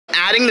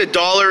adding the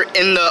dollar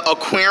in the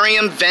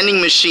aquarium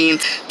vending machine.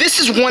 This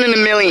is 1 in a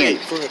million.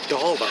 Wait, for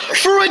 $1?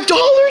 For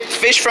 $1?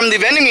 Fish from the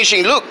vending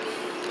machine, look.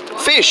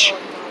 Fish.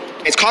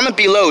 It's comment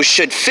below,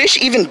 should fish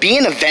even be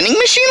in a vending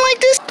machine like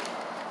this?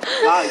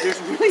 Wow,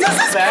 there's really this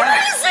is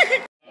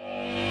crazy.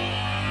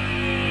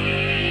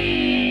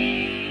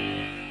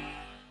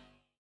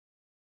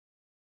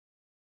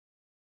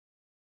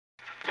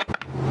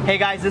 Hey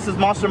guys, this is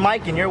Monster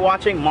Mike and you're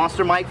watching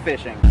Monster Mike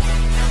Fishing.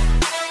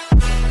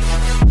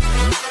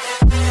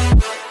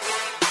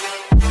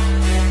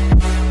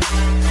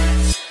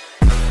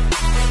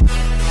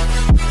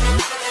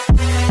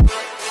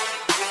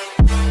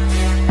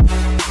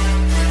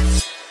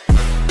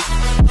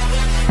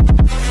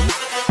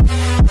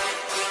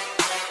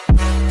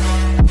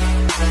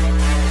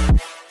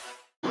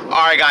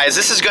 Alright guys,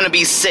 this is gonna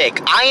be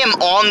sick. I am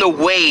on the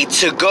way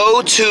to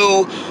go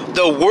to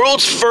the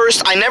world's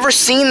first, I never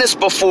seen this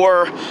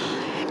before,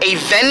 a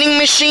vending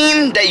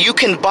machine that you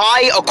can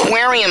buy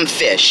aquarium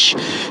fish.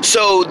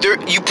 So there,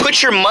 you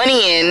put your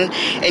money in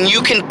and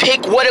you can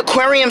pick what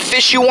aquarium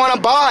fish you want to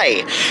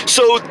buy.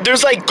 So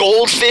there's like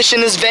goldfish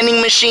in this vending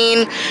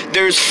machine,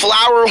 there's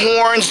flower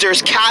horns,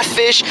 there's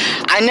catfish.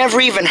 I never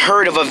even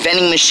heard of a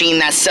vending machine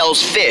that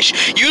sells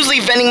fish.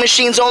 Usually vending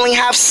machines only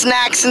have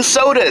snacks and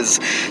sodas.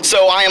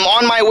 So I am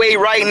on my way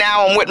right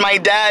now. I'm with my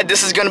dad.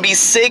 This is gonna be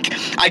sick.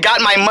 I got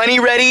my money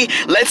ready.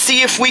 Let's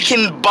see if we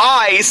can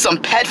buy some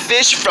pet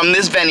fish from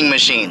this vending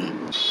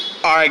machine.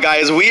 Alright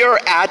guys, we are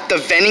at the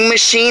vending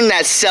machine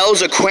that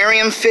sells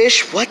aquarium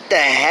fish. What the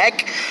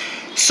heck?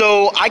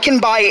 So I can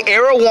buy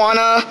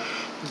arowana,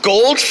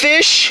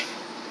 goldfish,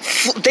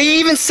 they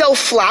even sell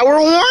flower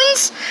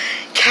horns,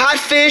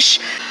 catfish.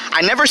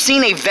 I never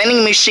seen a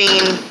vending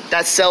machine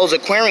that sells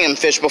aquarium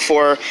fish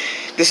before.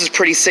 This is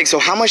pretty sick. So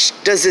how much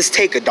does this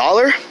take,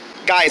 $1?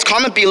 Guys,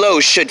 comment below,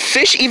 should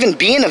fish even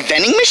be in a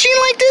vending machine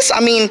like this?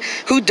 I mean,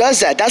 who does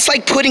that? That's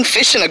like putting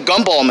fish in a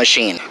gumball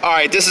machine.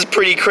 Alright, this is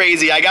pretty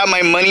crazy. I got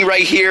my money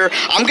right here.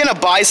 I'm gonna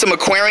buy some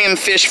aquarium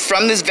fish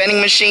from this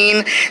vending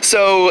machine.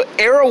 So,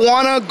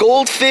 arowana,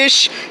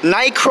 goldfish,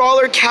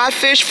 nightcrawler,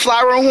 catfish,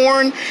 flower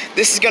horn.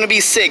 This is gonna be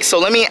sick. So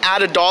let me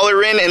add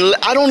 $1 in, and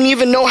I don't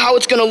even know how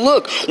it's gonna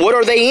look. What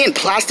are they in?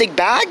 Plastic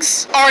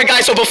bags? Alright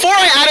guys, so before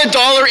I add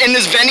 $1 in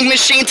this vending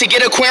machine to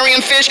get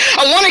aquarium fish,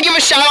 I wanna give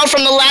a shout out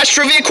from the last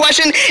trivia question.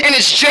 And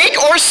it's Jake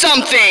or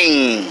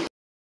something.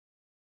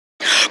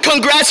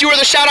 Congrats, you are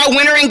the shout out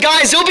winner. And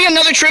guys, there'll be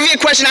another trivia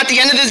question at the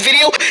end of this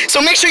video, so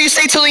make sure you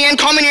stay till the end,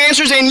 comment your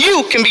answers, and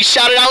you can be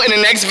shouted out in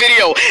the next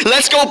video.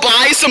 Let's go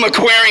buy some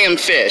aquarium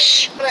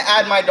fish. I'm gonna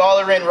add my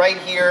 $1 in right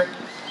here.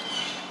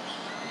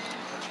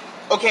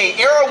 Okay,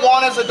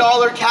 arowana is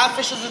 $1,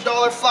 catfish is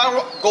 $1,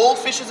 flower,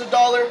 goldfish is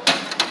 $1.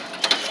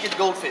 Let's get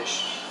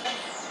goldfish.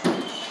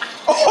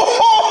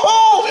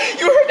 Oh,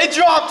 you heard it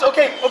dropped.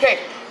 Okay,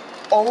 okay.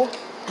 Oh,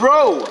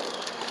 bro,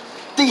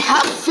 they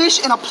have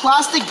fish in a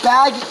plastic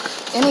bag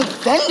in a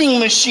vending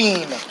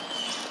machine.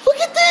 Look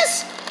at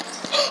this.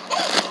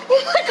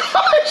 Oh my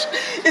gosh.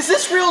 Is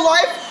this real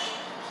life?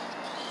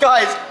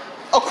 Guys,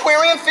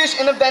 aquarium fish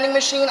in a vending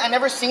machine. I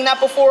never seen that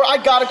before. I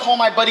gotta call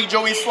my buddy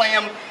Joey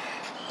Slam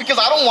because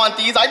I don't want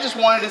these. I just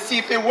wanted to see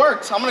if it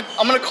works. I'm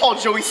gonna call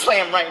Joey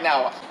Slam right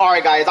now. All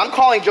right, guys, I'm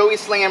calling Joey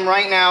Slam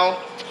right now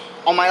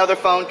on my other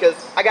phone because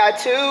I got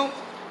 2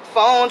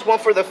 phones, one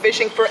for the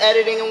fishing for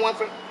editing and one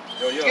for...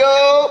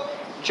 Yo,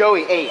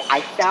 Joey, hey,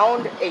 I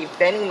found a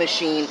vending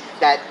machine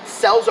that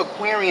sells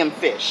aquarium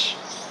fish.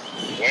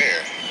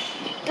 Where?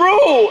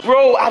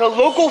 Bro, at a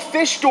local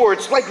fish store.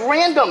 It's like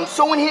random.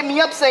 Someone hit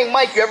me up saying,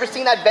 Mike, you ever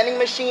seen that vending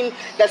machine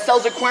that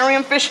sells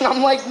aquarium fish? And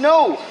I'm like,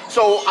 no.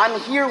 So I'm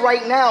here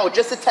right now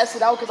just to test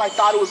it out because I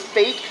thought it was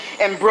fake.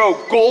 And bro,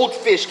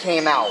 goldfish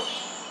came out.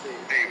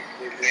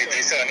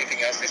 They sell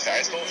anything else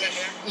besides goldfish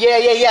in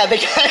there? Yeah. They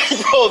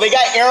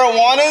got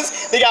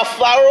arowanas, they got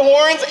flower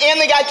horns, and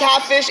they got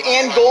catfish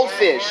and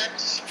goldfish.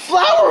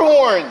 Flower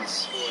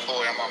horns!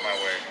 Boy, I'm on my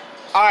way.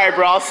 Alright,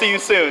 bro, I'll see you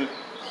soon.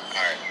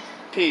 Alright.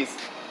 Peace.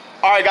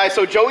 Alright, guys,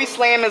 so Joey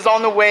Slam is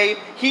on the way.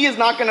 He is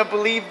not gonna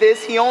believe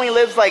this. He only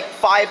lives like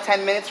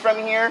 5-10 minutes from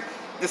here.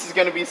 This is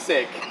gonna be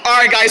sick.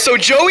 Alright, guys, so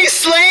Joey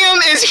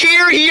Slam is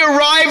here. He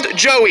arrived.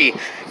 Joey,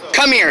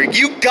 come here.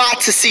 You got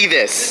to see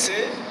this.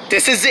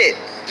 This is it.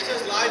 It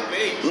says live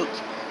bait.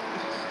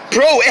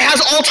 Bro, it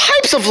has all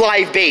types of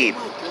live bait.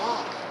 Oh,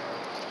 God.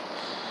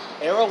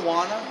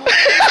 Arowana?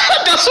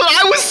 That's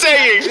what I was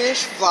saying.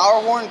 Fish, flower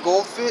horn,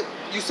 goldfish.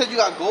 You said you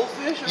got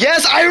goldfish?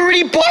 Yes, I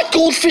already bought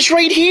goldfish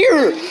right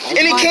here. And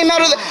it came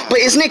out of the... But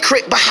isn't it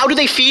crazy? But how do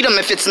they feed them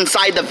if it's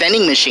inside the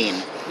vending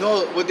machine?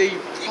 No, what they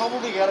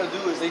probably gotta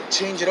do is they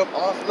change it up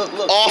often.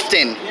 Look.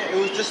 Often. Yeah, it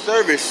was just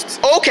serviced.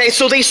 Okay,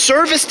 so they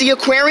service the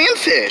aquarium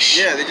fish.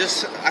 Yeah,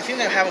 I think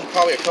they have them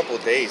probably a couple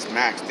of days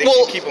max. They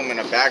can keep them in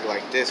a bag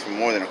like this for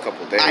more than a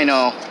couple of days. I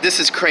know. This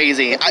is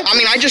crazy. I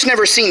mean, I just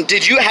never seen...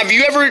 Have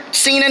you ever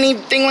seen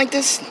anything like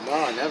this?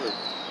 No, never.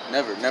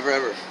 Never, never,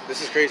 ever.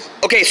 This is crazy.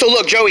 Okay, so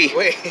look, Joey.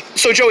 Wait.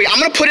 So Joey, I'm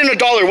gonna put in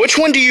 $1. Which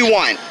one do you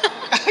want?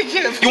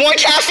 You want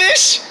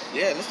catfish?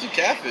 Yeah, let's do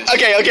catfish.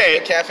 Okay, okay.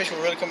 The catfish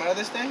will really come out of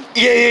this thing?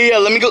 Yeah.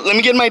 Let me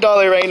get my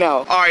 $1 right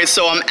now. All right,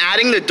 so I'm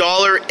adding the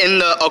 $1 in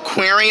the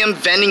aquarium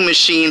vending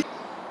machine.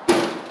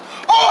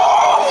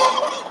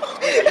 Oh!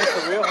 Is this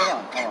for real?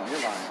 Hold on,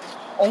 you're lying.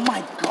 Oh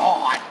my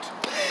God!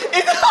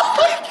 Oh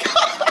my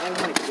God! Oh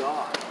my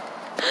God.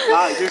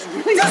 Guys, there's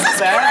really This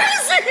is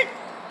crazy!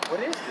 What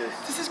is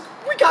this?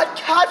 We got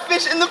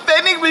catfish in the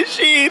vending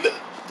machine.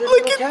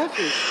 Look at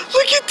catfish.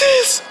 Look at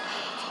this.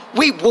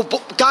 Wait, well,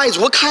 guys,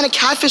 what kind of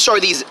catfish are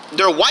these?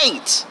 They're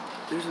white.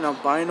 There's an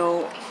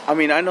albino. I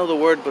mean, I know the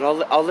word, but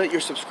I'll let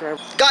your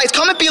subscribers. Guys,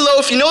 comment below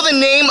if you know the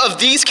name of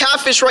these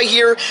catfish right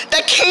here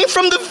that came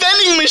from the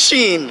vending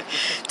machine.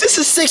 This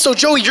is sick. So,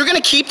 Joey, you're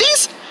gonna keep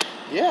these?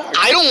 Yeah.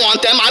 I don't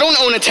want them. I don't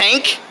own a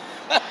tank.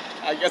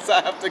 I guess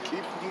I have to keep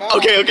them now.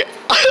 Okay.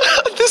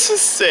 This is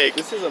sick.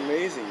 This is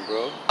amazing,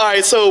 bro. All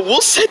right, so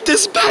we'll set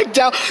this back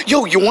down.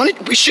 Yo, you want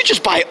it? We should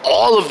just buy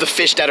all of the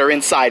fish that are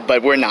inside,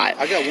 but we're not.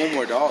 I got $1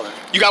 more.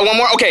 You got one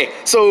more? Okay,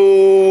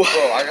 so...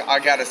 Bro, I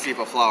gotta see if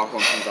a flower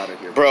horn comes out of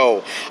here.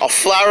 Bro, a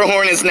flower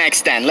horn is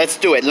next then. Let's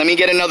do it. Let me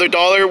get another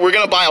 $1. We're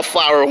gonna buy a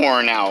flower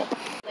horn now.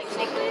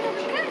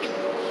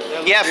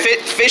 Yeah,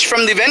 fish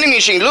from the vending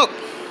machine. Look,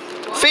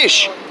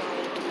 fish.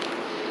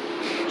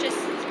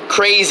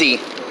 Crazy.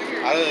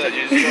 I don't know,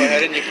 you just go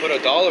ahead and you put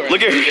 $1 in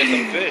Look and here. you get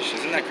some fish.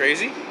 Isn't that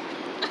crazy?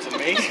 It's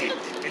amazing.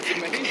 It's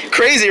amazing.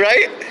 Crazy,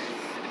 right?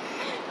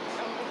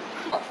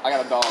 I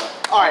got $1.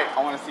 All right.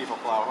 I want to see if a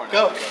flower horn.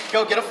 Go,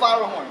 get a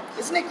flower horn.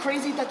 Isn't it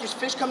crazy that there's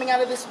fish coming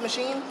out of this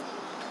machine?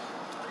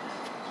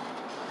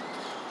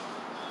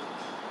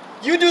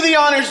 You do the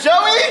honors,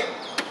 Joey.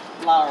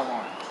 Flower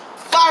horn.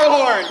 Flower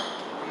horn.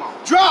 Come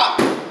on. Drop.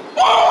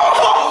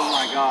 Oh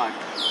my God.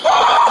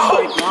 Oh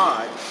my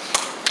God.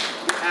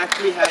 We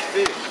actually have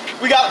fish.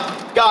 We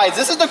got, guys,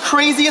 this is the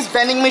craziest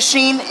vending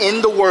machine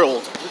in the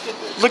world.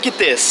 Look at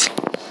this.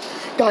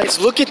 Guys,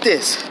 look at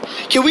this.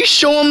 Can we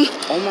show them?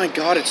 Oh my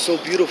God, it's so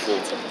beautiful.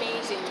 It's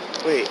amazing.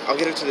 Wait, I'll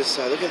get it to this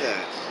side. Look at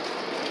that.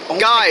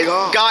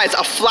 Oh Guys,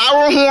 a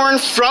flower horn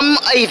from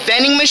a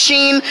vending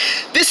machine.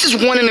 This is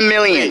 1 in a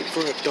million. Wait,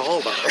 for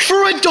 $1.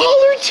 For $1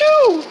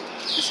 too.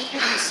 Is that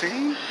what I'm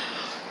saying?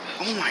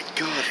 Oh my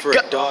God, for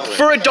 $1.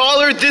 For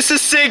 $1, this is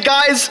sick,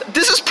 guys.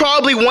 This is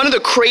probably one of the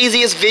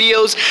craziest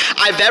videos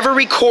I've ever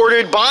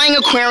recorded, buying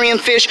aquarium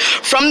fish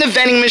from the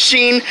vending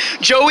machine.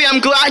 Joey, I'm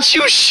glad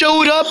you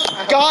showed up.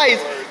 Guys,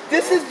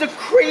 this is the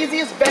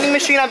craziest vending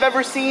machine I've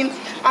ever seen.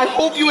 I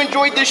hope you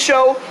enjoyed this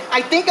show.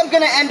 I think I'm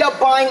gonna end up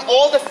buying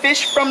all the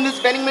fish from this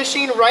vending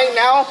machine right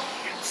now.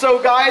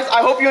 So guys,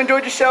 I hope you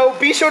enjoyed the show.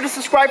 Be sure to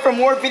subscribe for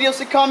more videos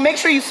to come. Make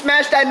sure you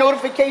smash that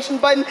notification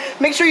button.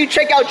 Make sure you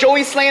check out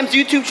Joey Slam's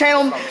YouTube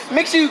channel.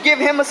 Make sure you give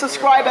him a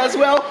subscribe as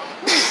well.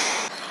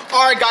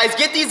 Alright guys,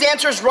 get these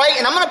answers right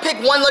and I'm gonna pick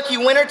one lucky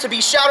winner to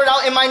be shouted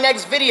out in my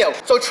next video.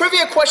 So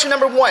trivia question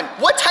number 1,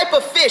 what type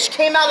of fish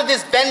came out of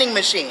this vending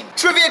machine?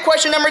 Trivia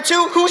question number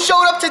 2, who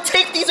showed up to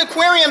take these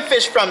aquarium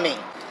fish from me?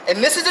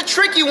 And this is a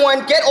tricky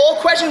one, get all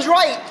questions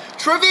right.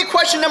 Trivia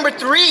question number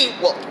 3,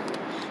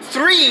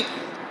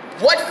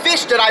 what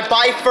fish did I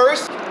buy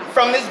first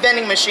from this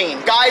vending machine?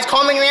 Guys,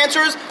 comment your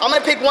answers. I'm gonna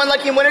pick one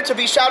lucky winner to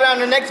be shouted out in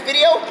the next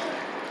video.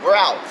 We're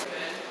out.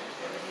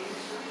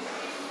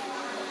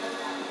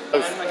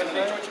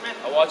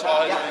 I watch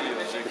all his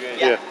videos. They're good.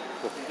 Yeah.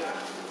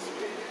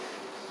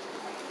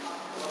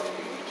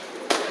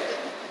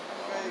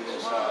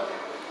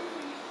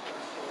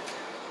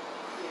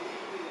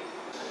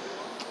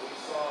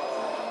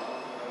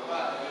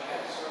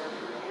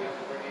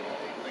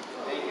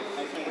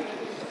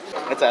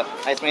 What's up?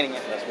 Nice meeting you.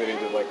 Nice meeting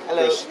you, like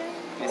Hello. Chris,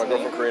 Nice my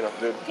meeting girlfriend Karina,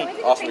 dude.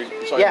 Awesome.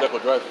 You saw Yeah. your Deco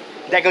Drive.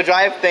 Deco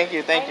Drive? Thank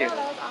you. That was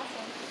awesome.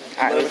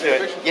 All right, let's do it.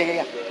 Yeah.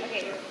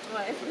 Okay,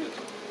 what?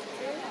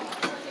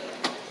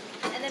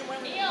 And then when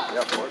we... Yeah,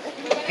 of course.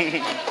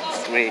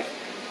 Sweet.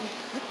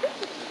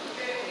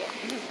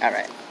 All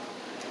right.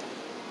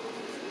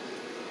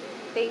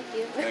 Thank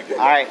you.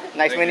 All right.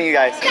 Nice meeting you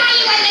guys. Saw you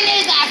on the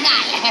news last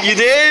night. You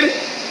did?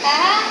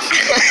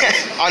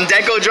 Uh-huh. On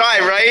Deco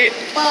Drive, right?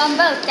 Well, on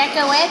both.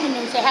 Deco and the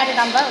news. They had it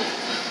on both.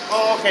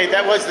 Oh, okay,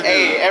 that was the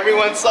Hey,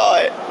 everyone saw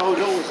it. Oh,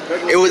 no,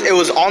 It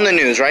was on the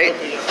news, right?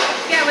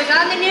 Yeah, it was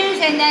on the news,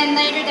 and then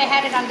later they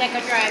had it on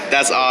Deco Drive.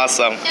 That's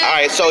awesome. All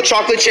right, so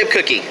chocolate chip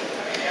cookie.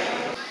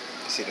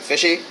 See the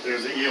fishy?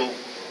 There's an eel.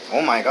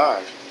 Oh my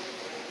gosh.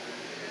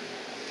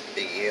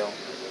 Big eel.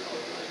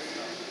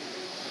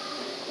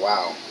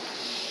 Wow.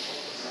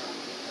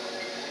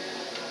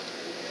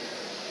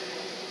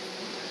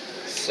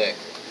 Sick.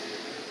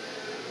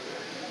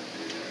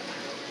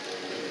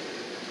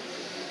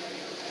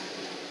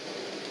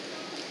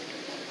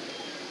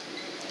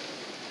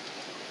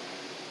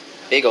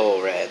 Big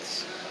ol'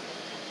 reds.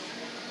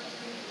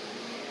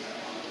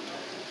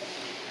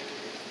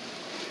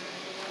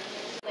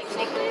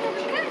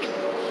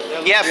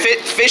 Yeah,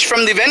 fish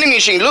from the vending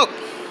machine. Look,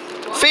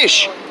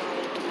 fish.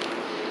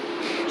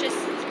 Just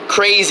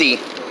Crazy.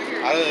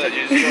 I don't know,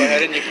 you just go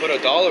ahead and you put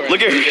 $1 in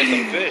Look and here. you get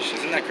some fish.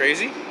 Isn't that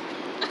crazy?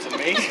 It's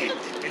amazing.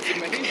 It's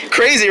amazing.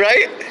 Crazy,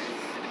 right?